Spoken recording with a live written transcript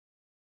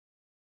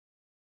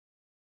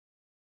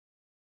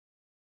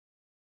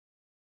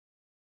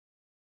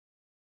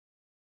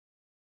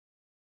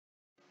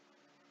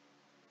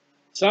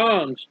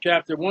Psalms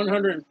chapter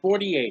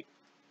 148.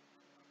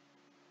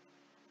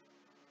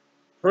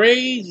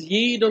 Praise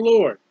ye the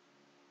Lord.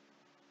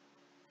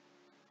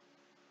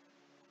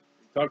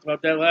 We talked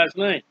about that last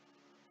night.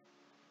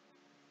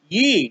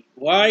 Ye,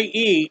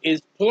 Y-E,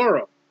 is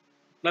plural.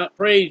 Not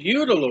praise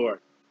you the Lord.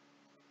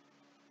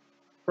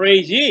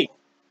 Praise ye.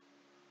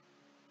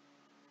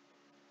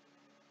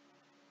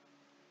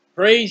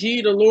 Praise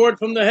ye the Lord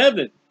from the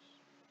heavens.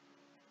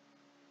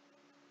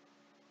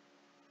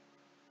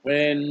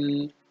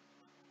 When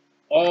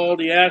all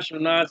the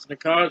astronauts and the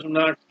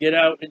cosmonauts get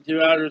out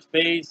into outer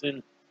space,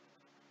 and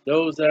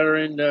those that are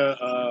in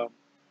the,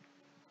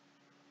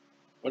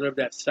 whatever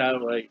that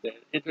satellite, the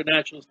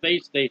International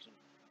Space Station,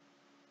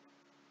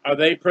 are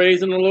they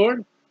praising the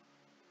Lord?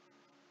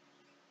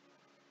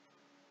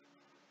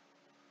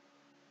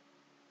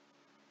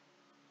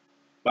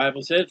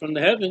 Bible says from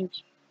the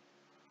heavens.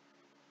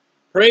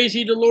 Praise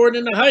ye the Lord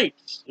in the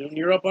heights. When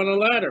you're up on a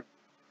ladder,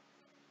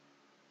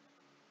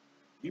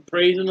 you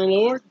praising the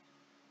Lord?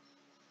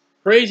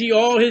 Praise ye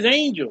all his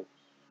angels.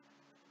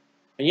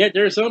 And yet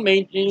there are some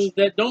angels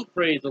that don't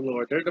praise the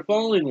Lord. They're the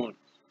fallen ones.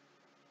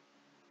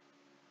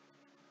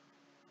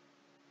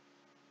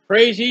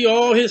 Praise ye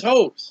all his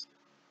hosts.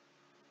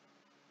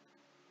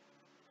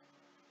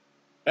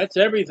 That's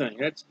everything.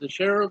 That's the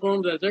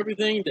cherubim. That's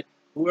everything.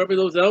 Whoever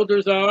those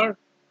elders are,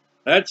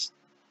 that's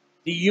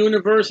the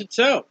universe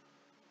itself.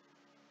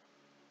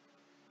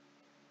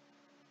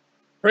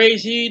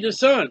 Praise ye the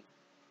sun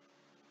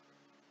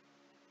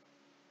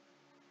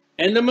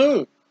and the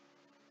moon.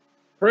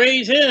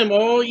 Praise him,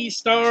 all ye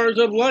stars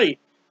of light.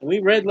 And we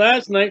read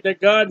last night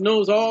that God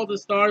knows all the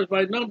stars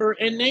by number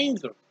and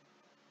names them.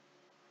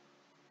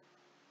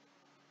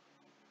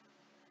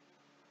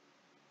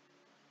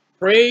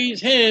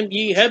 Praise him,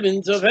 ye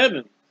heavens of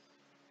heaven.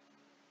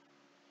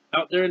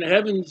 Out there in the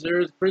heavens,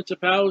 there's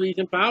principalities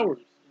and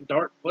powers in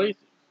dark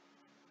places.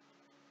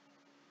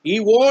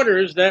 Ye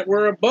waters that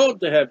were above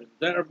the heavens,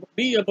 that are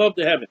be above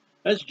the heaven.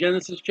 That's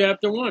Genesis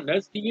chapter 1.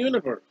 That's the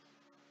universe.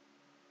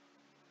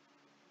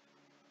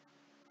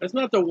 That's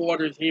not the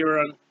waters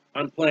here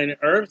on planet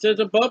Earth. It says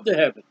above the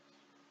heavens.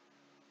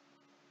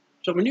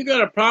 So when you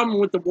got a problem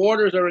with the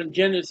waters are in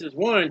Genesis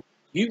 1,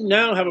 you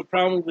now have a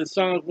problem with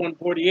Psalms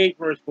 148,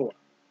 verse 4.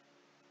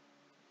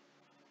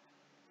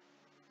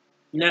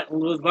 And that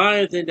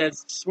Leviathan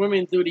that's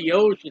swimming through the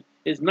ocean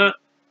is not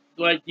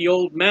like the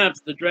old maps,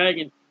 the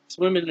dragon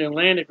swimming in the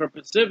Atlantic or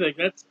Pacific.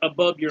 That's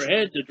above your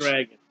head, the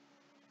dragon.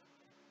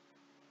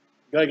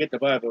 You gotta get the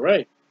Bible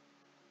right.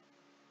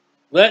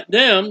 Let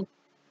them,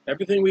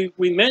 everything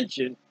we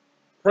mentioned,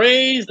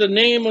 praise the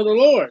name of the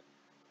Lord.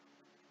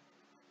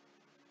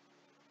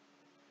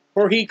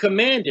 For he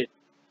commanded,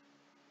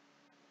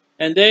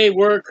 and they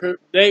were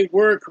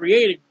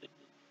created.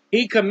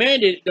 He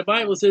commanded, the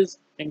Bible says,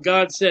 and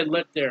God said,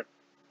 let there.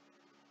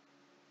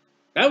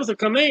 That was a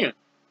command.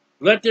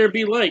 Let there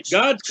be light.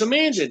 God's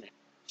commanded it.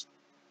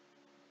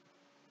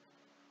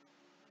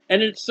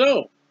 And it's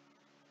so.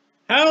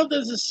 How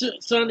does the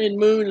sun and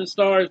moon and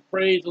stars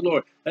praise the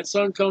Lord? That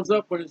sun comes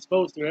up when it's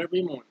supposed to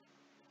every morning.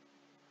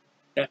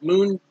 That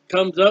moon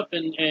comes up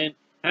and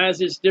has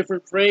its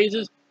different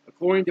phrases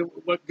according to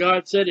what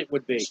God said it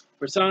would be.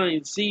 For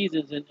signs,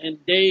 seasons,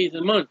 and days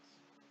and months.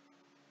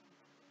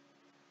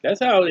 That's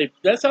how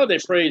they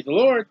praise the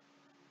Lord.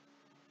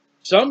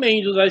 Some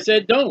angels, I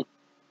said, don't.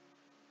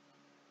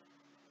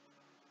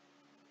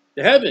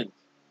 The heavens.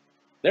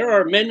 There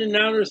are men in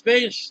outer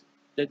space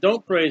that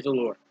don't praise the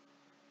Lord.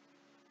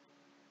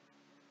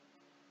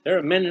 There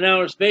are men in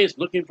outer space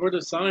looking for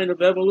the sign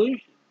of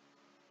evolution.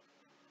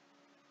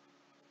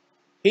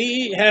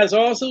 He has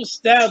also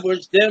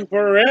established them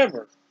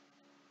forever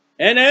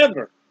and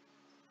ever.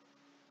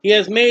 He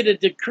has made a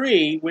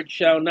decree which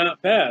shall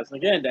not pass.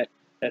 Again,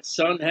 that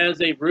sun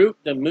has a root,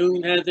 the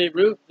moon has a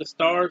root, the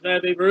stars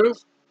have a root.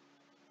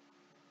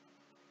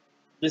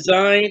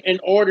 Designed and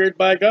ordered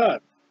by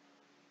God.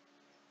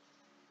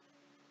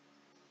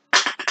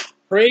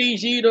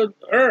 Praise ye the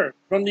earth,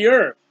 from the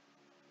earth,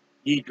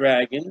 ye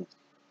dragons.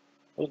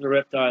 Those are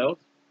reptiles,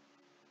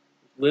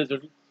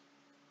 lizards.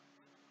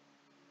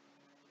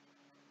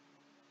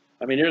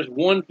 I mean, there's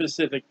one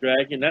Pacific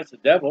dragon, that's the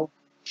devil.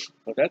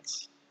 But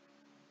that's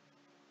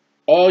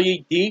all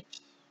ye deeps,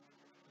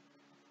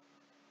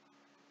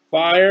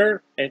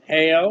 fire and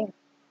hail,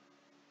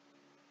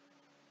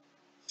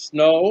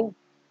 snow,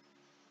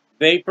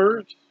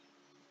 vapors,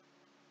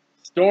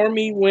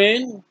 stormy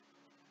wind,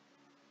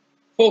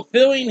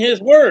 fulfilling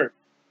his word.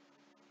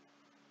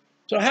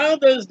 So how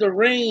does the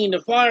rain,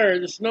 the fire,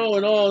 the snow,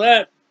 and all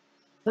that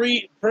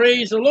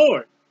praise the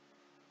Lord?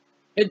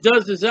 It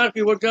does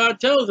exactly what God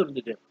tells them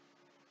to do.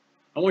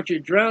 I want you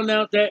to drown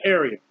out that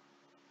area.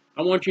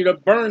 I want you to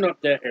burn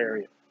up that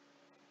area.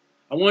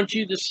 I want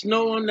you to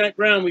snow on that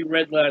ground we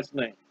read last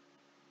night.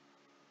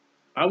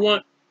 I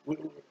think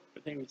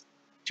it was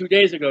 2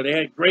 days ago, they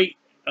had great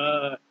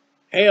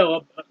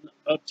hail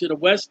up to the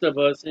west of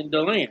us in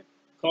the land.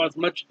 Caused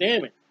much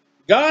damage.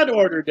 God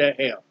ordered that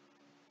hail.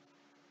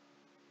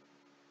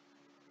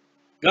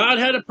 God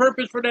had a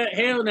purpose for that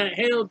hail, and that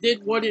hail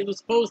did what it was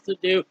supposed to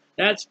do.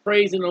 That's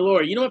praising the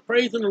Lord. You know what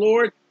praising the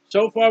Lord,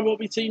 so far what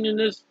we've seen in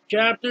this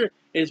chapter,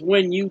 is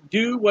when you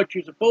do what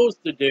you're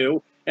supposed to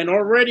do. And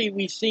already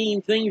we've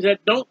seen things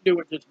that don't do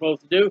what they're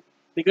supposed to do,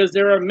 because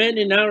there are men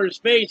in outer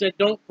space that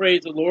don't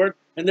praise the Lord,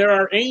 and there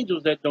are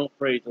angels that don't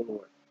praise the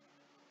Lord.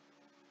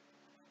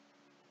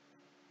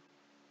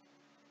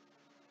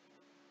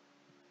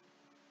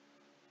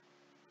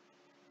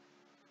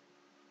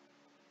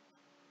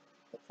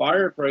 The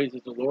fire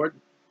praises the Lord.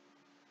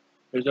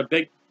 There's a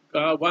big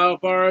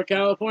wildfire in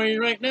California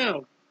right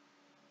now.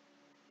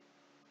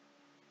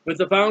 With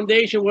the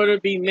foundation, whether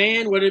it be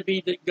man, whether it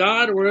be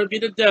God, or whether it be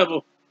the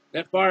devil,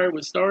 that fire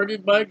was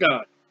started by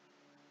God.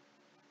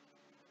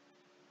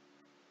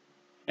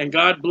 And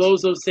God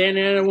blows those Santa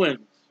Ana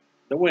winds,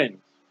 the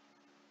winds.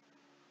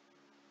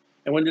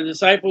 And when the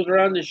disciples are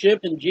on the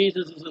ship and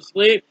Jesus is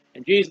asleep,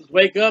 and Jesus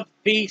wake up,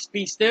 peace,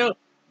 be still,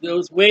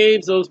 those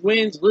waves, those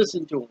winds,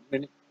 listen to him.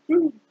 And it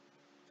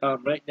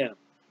calm right down.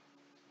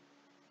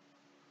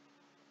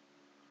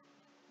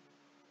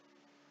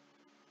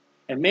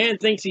 And man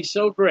thinks he's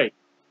so great.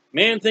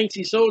 Man thinks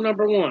he's so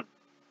number one.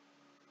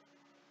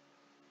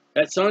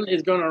 That sun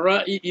is going to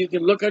rise. You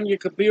can look on your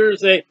computer and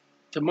say,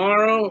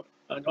 tomorrow,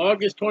 on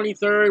August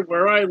 23rd,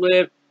 where I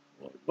live,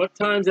 what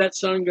time's that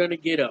sun going to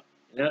get up?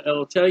 And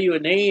it'll tell you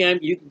an AM.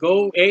 You can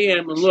go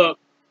AM and look.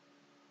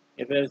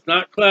 If it's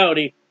not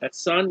cloudy, that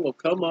sun will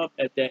come up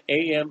at that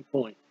AM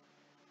point.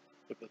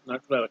 If it's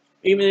not cloudy.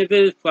 Even if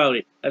it is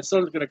cloudy, that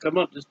sun's going to come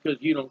up just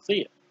because you don't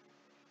see it.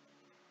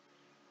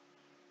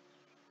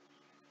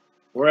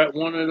 We're at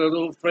one of the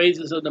little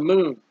phases of the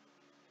moon.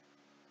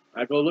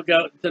 I go look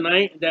out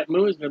tonight, and that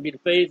moon is going to be the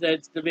phase that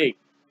it's to be.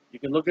 You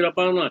can look it up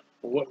online.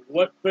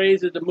 What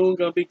phase is the moon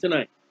going to be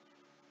tonight?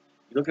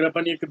 You look it up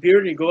on your computer,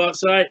 and you go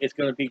outside, it's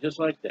going to be just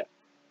like that.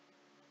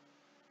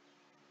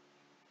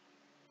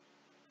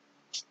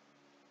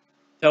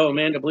 Tell a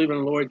man to believe in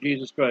the Lord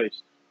Jesus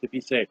Christ to be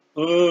saved.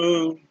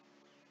 Tell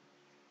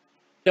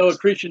a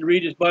Christian to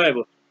read his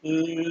Bible.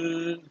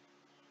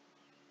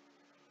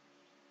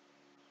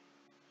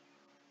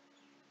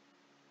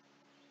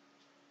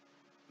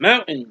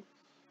 Mountains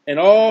and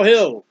all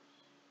hills.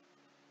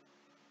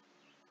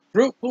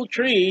 Fruitful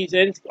trees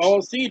and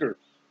all cedars.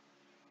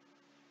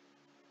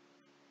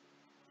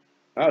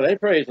 Oh, they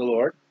praise the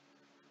Lord.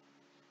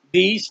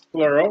 Beast,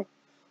 plural.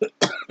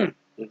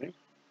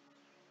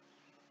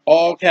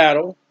 All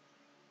cattle.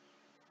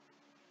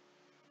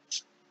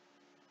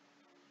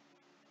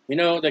 You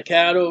know, the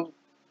cattle,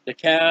 the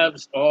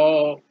calves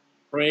all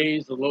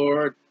praise the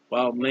Lord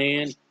while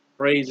man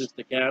praises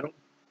the cattle.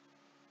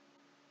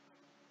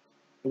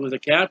 It was a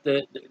calf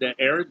that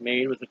Aaron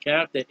made. It was a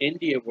calf that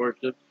India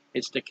worshipped.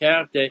 It's the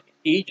calf that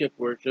Egypt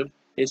worshipped.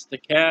 It's the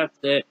calf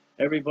that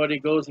everybody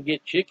goes and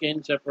get chicken,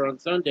 except for on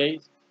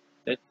Sundays,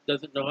 that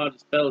doesn't know how to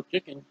spell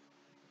chicken.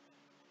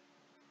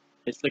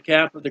 It's the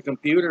calf of the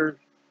computer,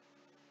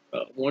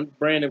 one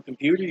brand of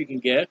computer you can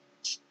get.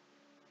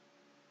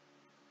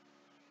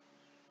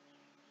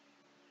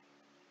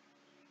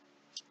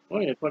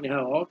 Well, it's funny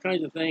how all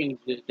kinds of things,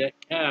 that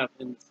calf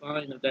and the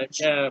sign of that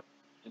calf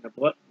and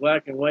the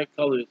black and white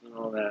colors and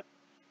all that.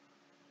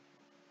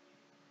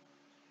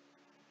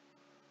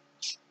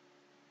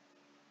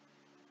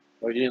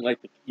 Or you didn't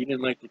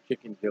like the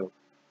chicken joke.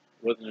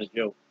 It wasn't a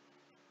joke.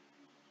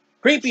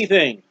 Creepy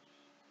thing.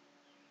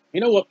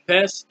 You know what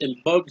pests and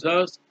bugs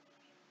us?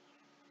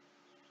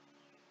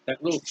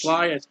 That little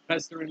fly that's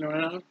pestering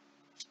around.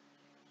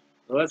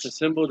 Well, that's a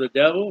symbol of the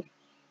devil.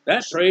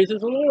 That praises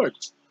the Lord.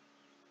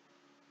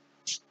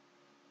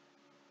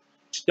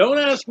 Don't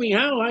ask me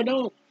how, I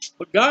don't.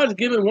 But God's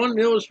given one of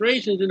the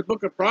illustrations in the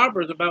book of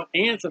Proverbs about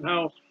ants and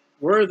how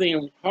worthy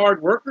and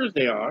hard workers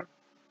they are.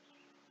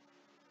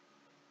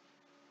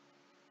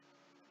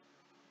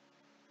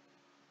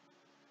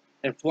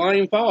 And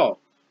flying fowls.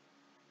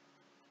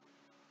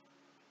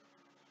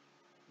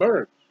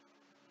 Birds.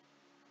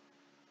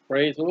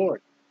 Praise the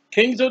Lord.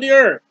 Kings of the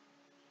earth.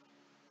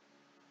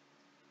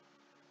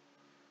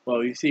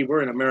 Well, you see,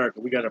 we're in America.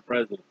 We got a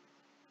president.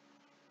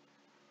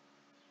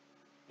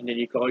 And then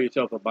you call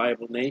yourself a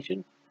Bible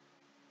nation?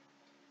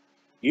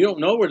 You don't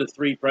know where the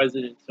 3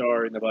 presidents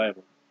are in the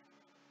Bible.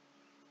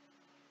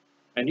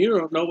 And you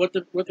don't know what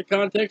the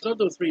context of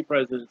those 3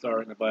 presidents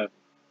are in the Bible.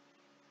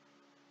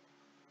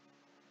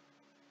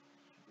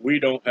 We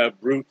don't have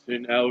roots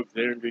in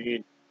Alexandria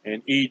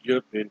and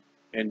Egypt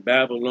and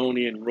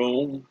Babylonian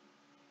Rome.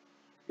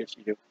 Yes,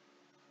 you do.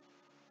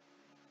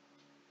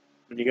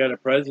 When you got a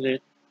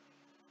president,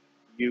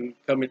 you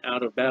coming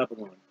out of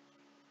Babylon.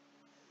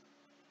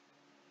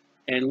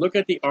 And look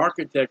at the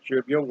architecture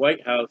of your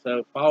White House, how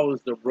it follows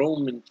the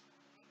Roman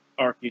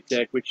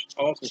architect, which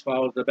also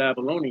follows the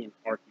Babylonian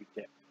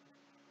architect,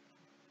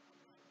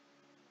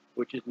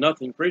 which is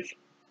nothing Christian.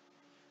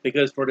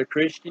 Because for the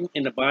Christian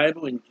in the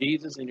Bible and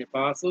Jesus and the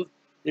apostles,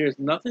 there's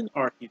nothing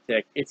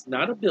architect. It's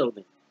not a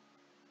building.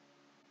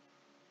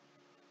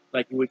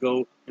 Like you would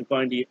go and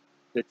find the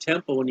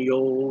temple in the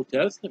Old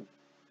Testament.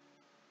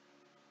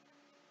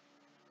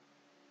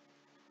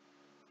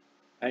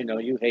 I know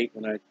you hate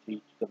when I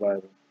teach the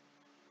Bible.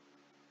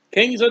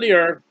 Kings of the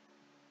earth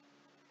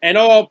and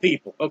all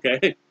people.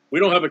 Okay, we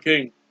don't have a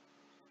king.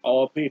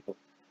 All people.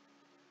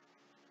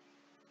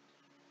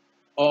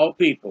 All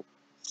people,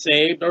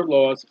 saved or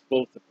lost, are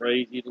supposed to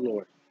praise ye the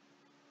Lord.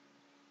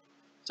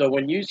 So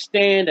when you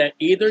stand at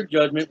either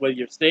judgment, whether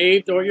you're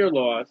saved or you're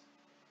lost,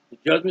 the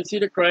judgment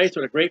seat of Christ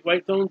or the great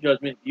white throne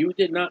judgment, if you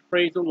did not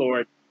praise the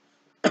Lord,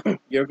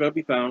 you're going to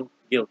be found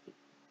guilty.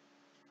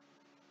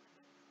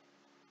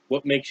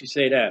 What makes you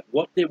say that?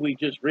 What did we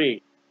just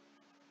read?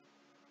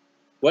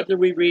 What did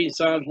we read in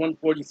Psalms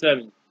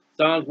 147?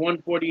 Psalms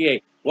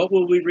 148? What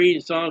will we read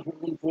in Psalms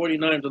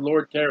 149? The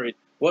Lord tarries.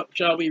 What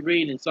shall we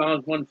read in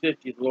Psalms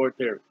 150? The Lord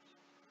tarries.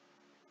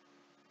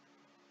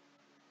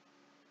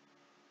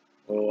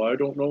 Oh, I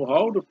don't know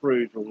how to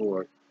praise the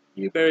Lord.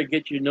 You better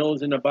get your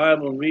nose in the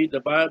Bible and read the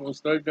Bible and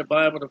study the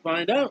Bible to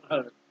find out how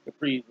to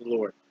praise the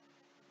Lord.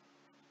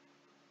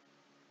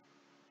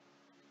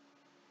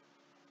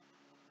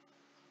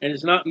 And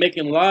it's not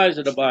making lies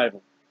of the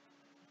Bible.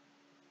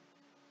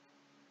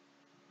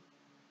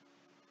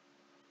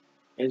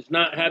 And it's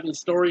not having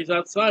stories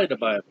outside the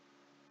Bible.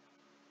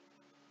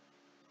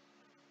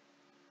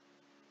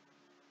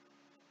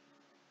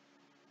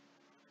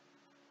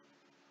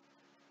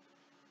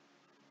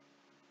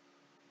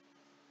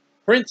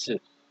 Princes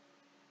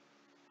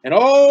and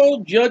all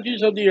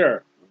judges of the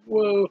earth.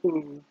 Whoa.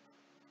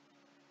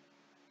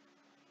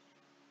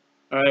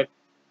 All right.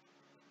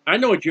 I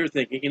know what you're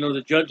thinking. You know,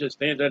 the judge that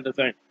stands at the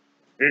thing.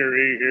 Hear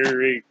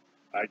ye,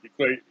 I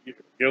declare you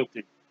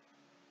guilty.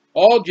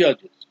 All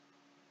judges.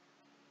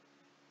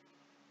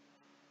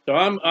 So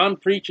I'm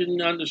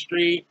preaching on the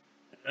street.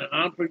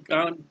 I'm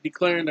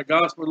declaring the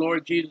gospel of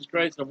Lord Jesus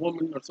Christ. A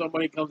woman or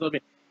somebody comes up to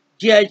me,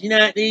 judge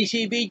not, these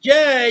should be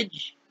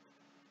judged.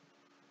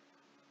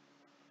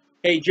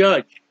 Hey,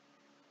 judge,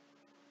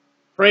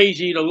 praise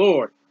ye the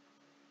Lord.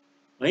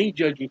 I ain't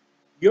judging.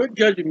 You're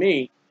judging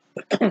me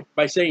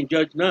by saying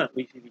judge not,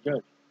 we should be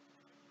judged.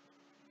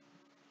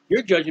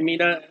 You're judging me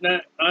not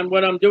on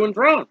what I'm doing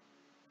wrong.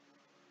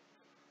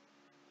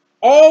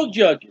 All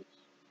judges.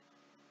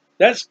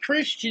 That's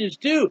Christians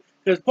too.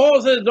 Because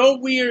Paul says, though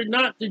we are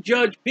not to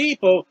judge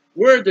people,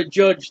 we're to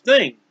judge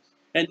things.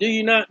 And do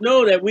you not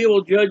know that we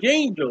will judge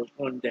angels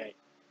one day?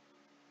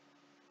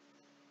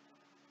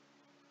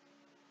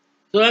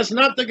 So that's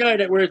not the guy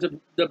that wears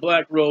the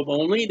black robe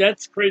only.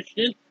 That's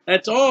Christian.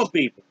 That's all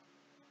people.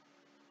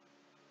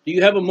 Do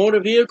you have a motor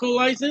vehicle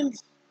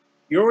license?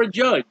 You're a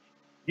judge.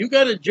 You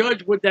got to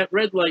judge what that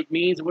red light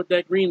means and what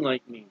that green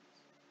light means.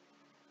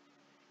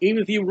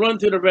 Even if you run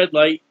through the red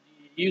light,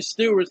 you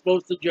still are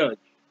supposed to judge.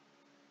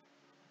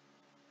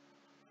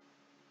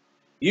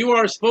 You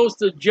are supposed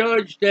to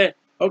judge that,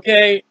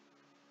 okay,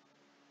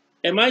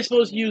 am I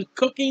supposed to use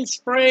cooking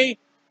spray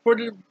for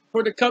the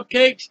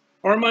cupcakes?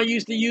 Or am I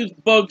used to use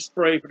bug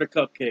spray for the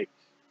cupcakes?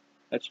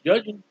 That's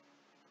judging.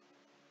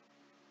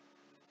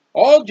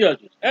 All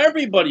judges.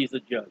 Everybody's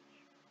a judge.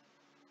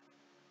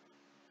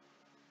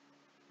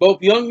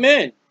 Both young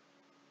men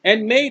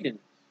and maidens,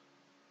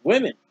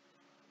 women,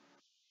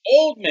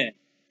 old men,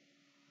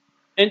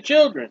 and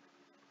children.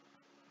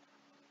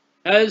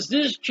 Has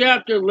this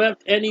chapter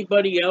left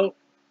anybody out?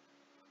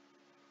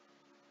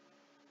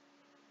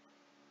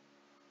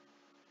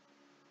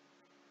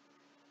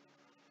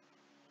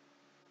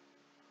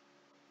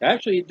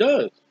 Actually, it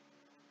does.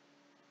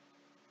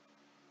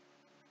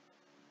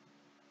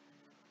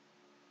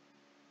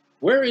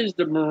 Where is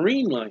the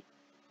marine life?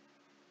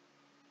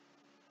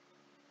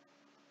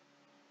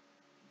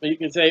 So you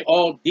can say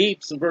all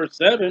deeps in verse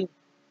 7.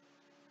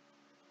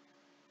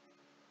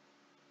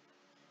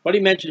 But he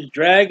mentions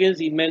dragons.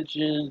 He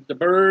mentions the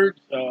birds,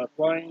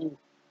 flying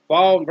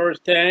fowl in verse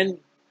 10.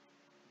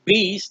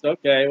 Beast.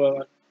 Okay,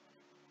 well,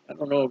 I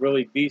don't know if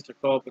really beasts are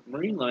called, but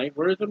marine life.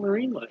 Where is the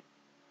marine life?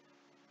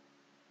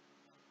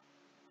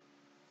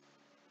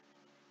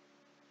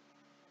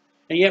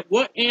 And yet,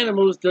 what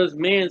animals does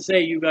man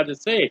say you got to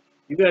save?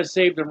 You got to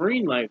save the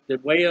marine life. The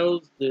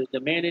whales, the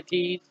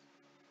manatees,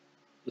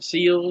 the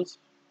seals.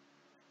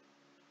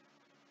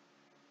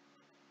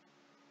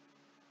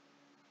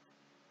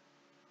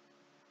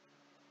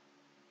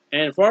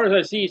 And as far as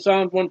I see,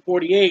 Psalms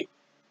 148,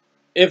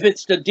 if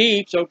it's the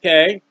deeps,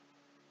 okay.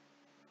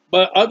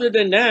 But other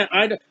than that,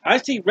 I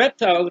see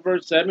reptiles,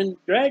 verse 7,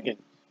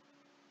 dragons.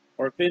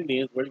 Or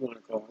amphibians, what do you want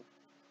to call them?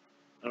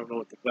 I don't know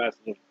what the class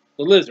is.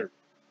 The lizard.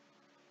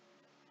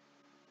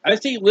 I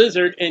see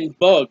lizard and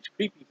bugs,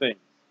 creepy things.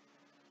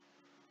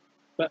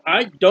 But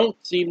I don't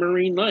see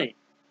marine life.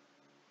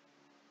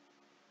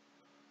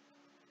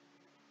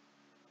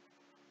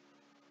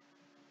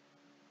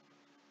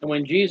 And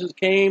when Jesus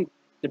came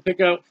to pick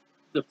out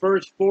the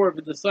first four of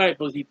the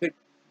disciples, he picked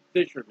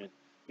fishermen.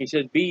 He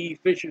said, be ye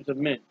fishers of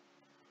men.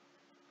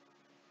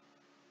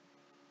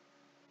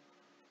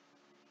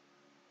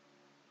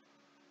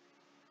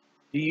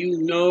 Do you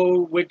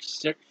know which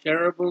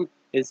cherubim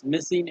is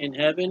missing in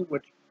heaven?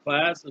 Which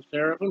class of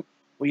cherubim?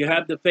 Well, you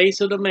have the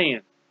face of the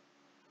man.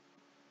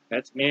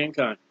 That's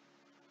mankind.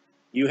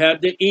 You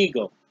have the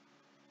eagle.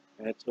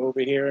 That's over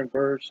here in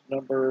verse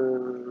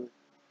number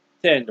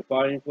 10, the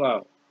flying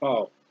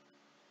fowl.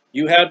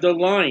 You have the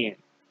lion,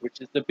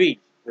 which is the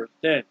beast, verse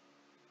 10.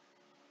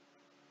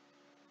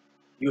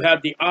 You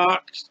have the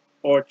ox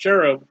or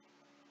cherub,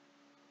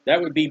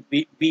 that would be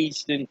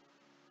beast in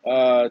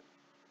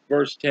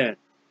verse 10.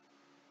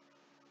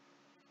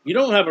 You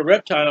don't have a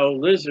reptile,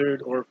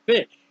 lizard, or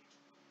fish.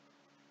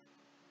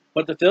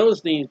 But the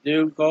Philistines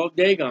do, called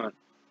Dagon.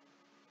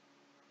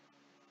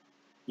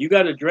 You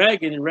got a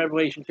dragon in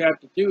Revelation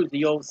chapter 2,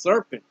 the old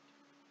serpent,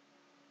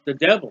 the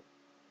devil,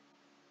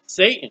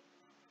 Satan.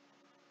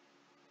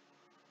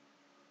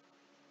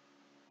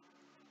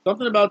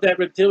 Something about that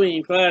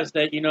reptilian class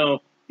that,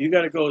 you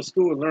got to go to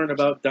school and learn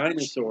about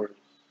dinosaurs.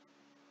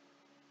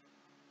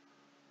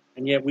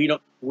 And yet we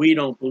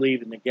don't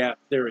believe in the gap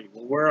theory.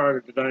 Well, where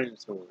are the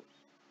dinosaurs?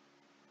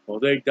 Well,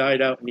 they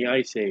died out in the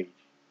Ice Age.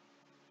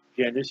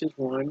 Genesis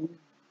 1,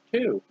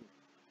 2.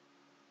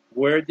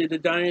 Where did the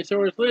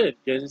dinosaurs live?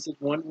 Genesis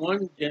 1,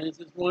 1,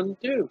 Genesis 1,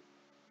 2.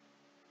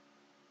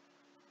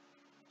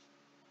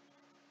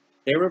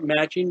 They were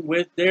matching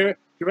with their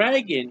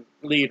dragon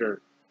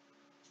leader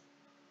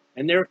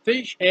and their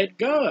fish head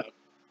god,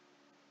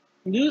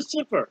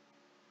 Lucifer.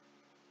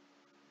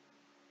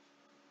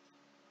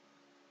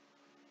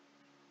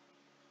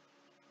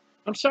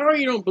 I'm sorry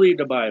you don't believe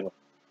the Bible.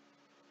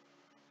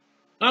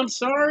 I'm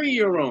sorry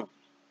you're wrong.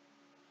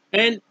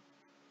 And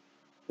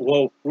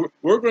well,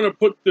 we're gonna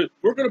put the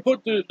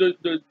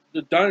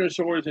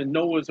dinosaurs in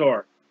Noah's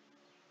Ark.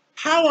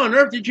 How on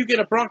earth did you get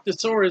a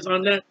Brontosaurus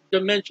on that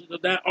dimensions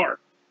of that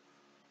ark?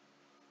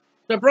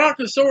 The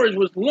Brontosaurus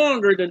was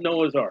longer than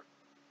Noah's Ark.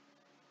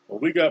 Well,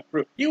 we got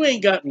proof. You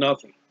ain't got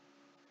nothing.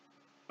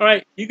 All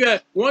right, you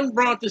got one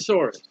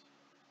Brontosaurus.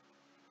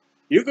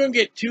 You're going to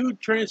get two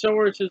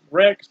Tyrannosaurus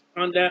Rex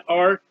on that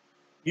ark.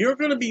 You're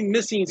going to be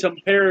missing some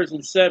pairs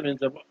and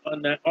sevens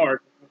on that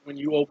ark when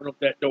you open up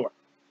that door.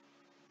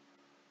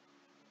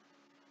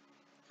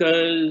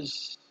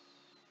 Because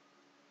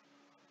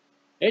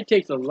it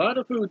takes a lot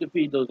of food to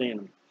feed those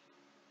animals.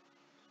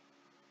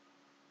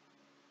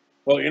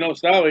 Well,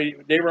 Sally,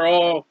 they were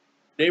all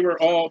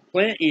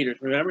plant eaters,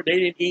 remember? They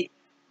didn't eat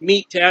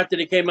meat till after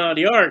they came out of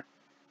the ark.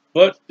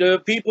 But the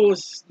people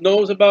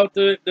knows about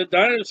the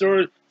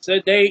dinosaurs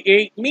said they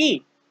ate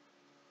meat.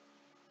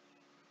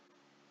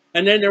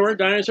 And then there were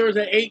dinosaurs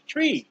that ate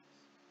trees.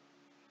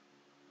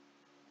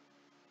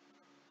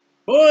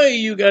 Boy,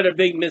 you got a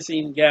big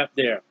missing gap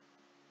there.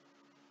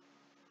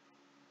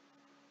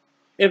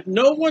 If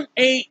no one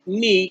ate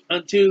meat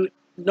until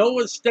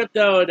Noah stepped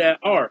out of that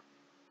ark,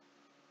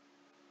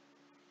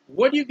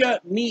 what do you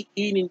got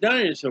meat-eating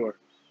dinosaurs?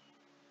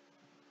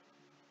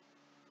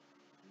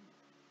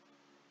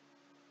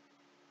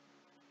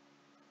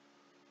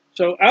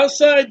 So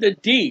outside the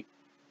deep,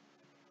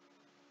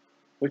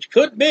 which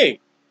could be,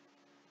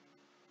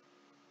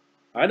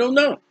 I don't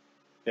know.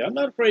 I'm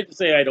not afraid to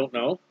say I don't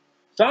know.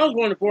 Psalms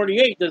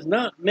 148 does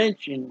not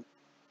mention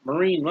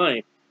marine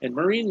life. And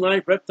marine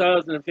life,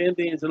 reptiles and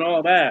amphibians and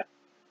all that,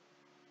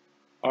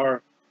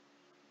 are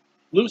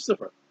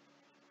Lucifer,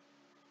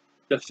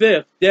 the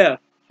fifth death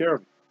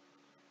cherubim.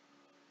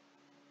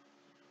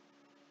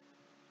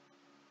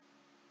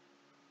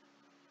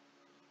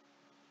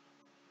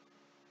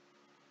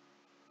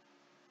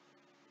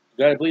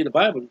 You got to believe the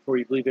Bible before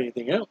you believe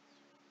anything else.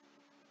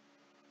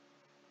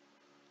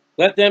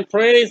 Let them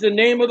praise the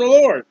name of the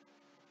Lord,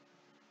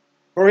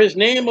 for his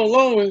name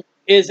alone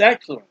is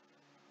excellent.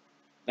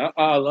 Not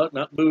Allah,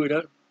 not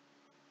Buddha.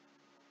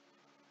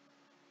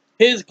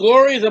 His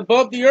glory is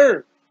above the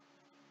earth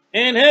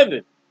and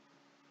heaven.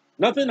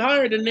 Nothing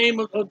higher than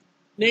the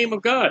name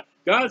of God.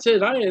 God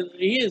says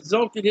he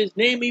exalted his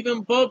name even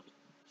above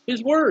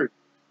his word,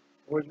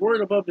 or his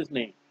word above his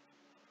name.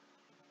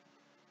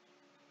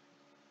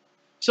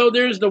 So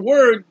there's the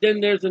word, then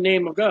there's the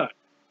name of God.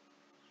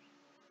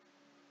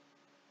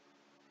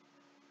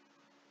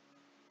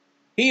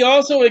 He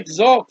also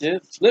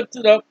exalted,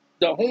 lifted up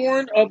the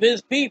horn of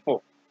his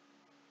people.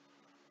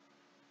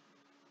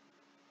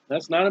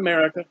 That's not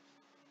America.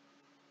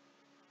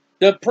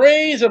 The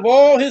praise of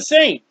all his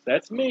saints.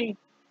 That's me.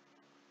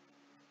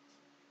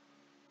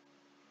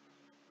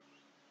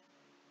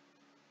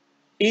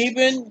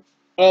 Even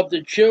of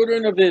the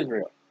children of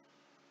Israel.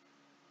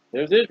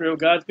 There's Israel,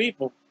 God's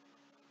people.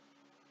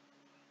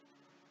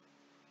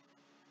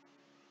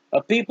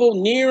 A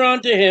people near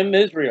unto him,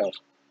 Israel.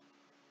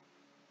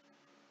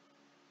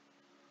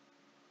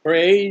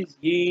 Praise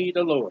ye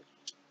the Lord.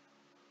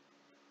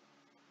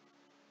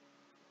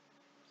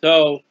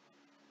 So,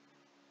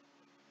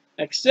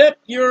 except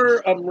you're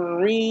a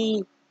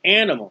marine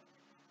animal,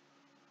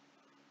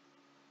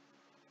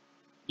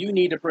 you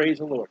need to praise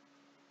the Lord.